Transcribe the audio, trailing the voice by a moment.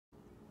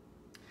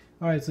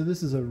Alright, so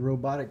this is a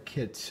robotic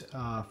kit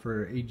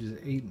for ages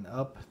 8 and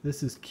up.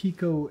 This is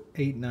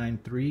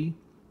KIKO.893.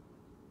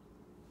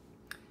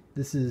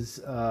 This is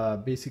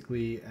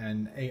basically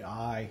an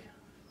AI,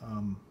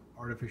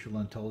 artificial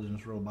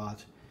intelligence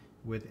robot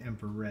with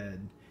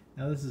infrared.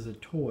 Now this is a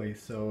toy,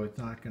 so it's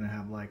not going to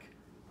have like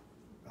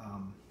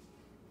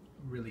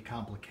really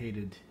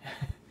complicated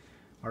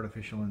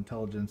artificial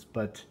intelligence,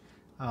 but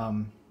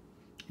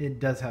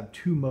it does have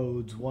two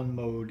modes. One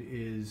mode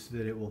is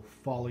that it will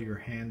follow your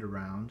hand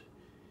around,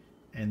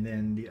 and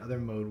then the other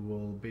mode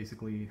will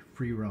basically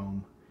free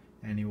roam,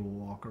 and he will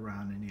walk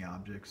around any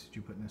objects that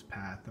you put in his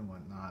path and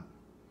whatnot.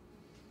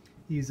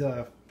 He's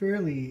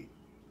fairly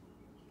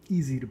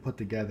easy to put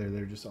together.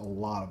 They're just a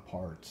lot of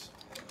parts,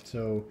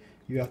 so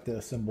you have to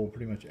assemble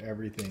pretty much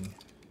everything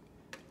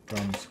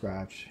from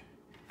scratch.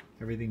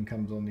 Everything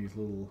comes on these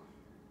little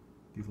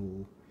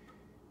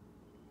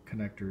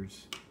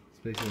connectors. It's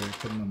basically like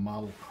putting a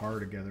model car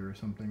together or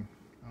something.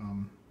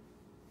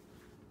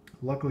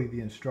 Luckily, the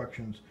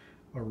instructions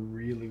are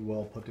really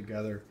well put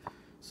together.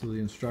 So the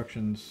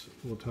instructions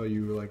will tell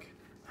you like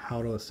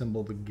how to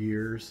assemble the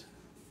gears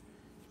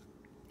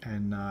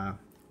and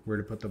where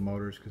to put the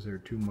motors, because there are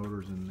two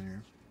motors in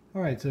there.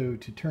 Alright, so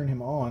to turn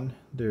him on,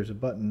 there's a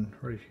button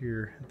right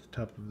here at the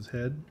top of his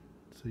head.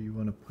 So you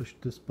want to push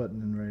this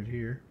button in right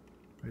here,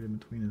 right in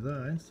between his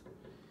eyes.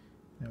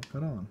 Now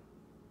cut on.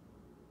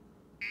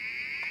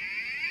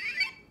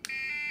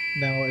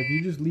 Now if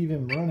you just leave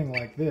him running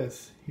like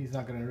this, he's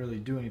not going to really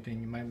do anything.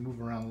 He might move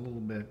around a little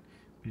bit,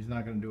 but he's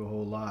not going to do a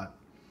whole lot.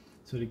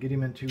 So to get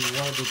him into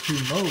one of the two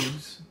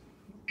modes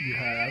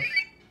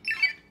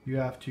you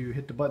have to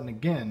hit the button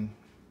again,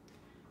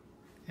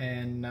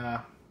 and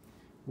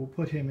we'll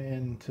put him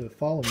into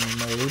following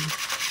mode.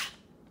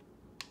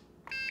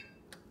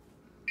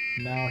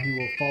 Now he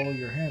will follow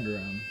your hand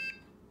around.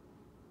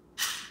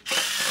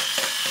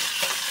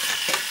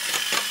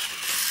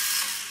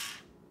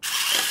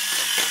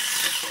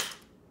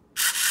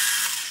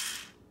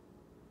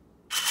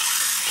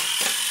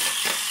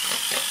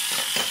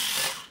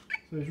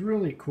 So it's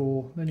really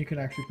cool. Then you can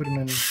actually put him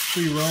in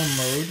free roam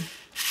mode.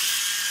 Let's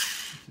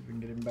see if we can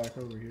get him back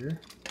over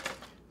here.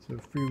 So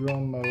free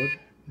roam mode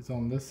is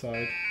on this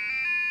side.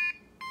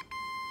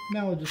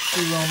 Now we'll just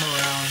free roam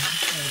around,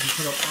 and if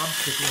you put up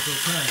obstacles,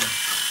 he'll turn.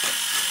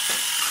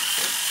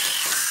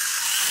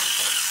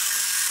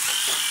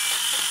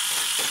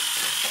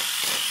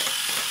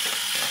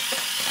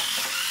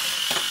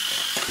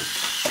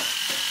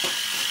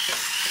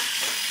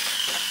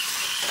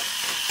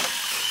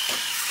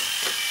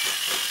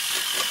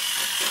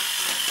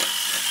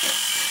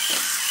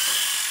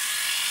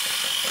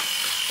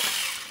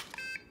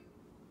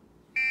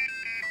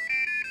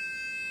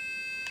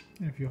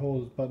 If you hold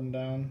his button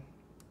down,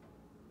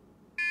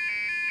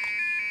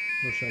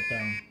 he'll shut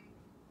down.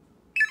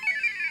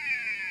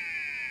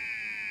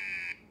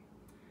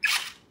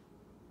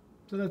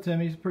 So that's him.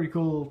 He's a pretty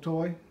cool little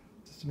toy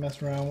just to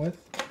mess around with.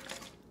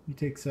 He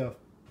takes 4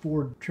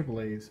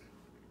 AAAs.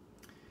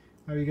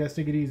 Alright, you guys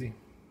take it easy.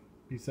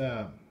 Peace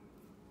out.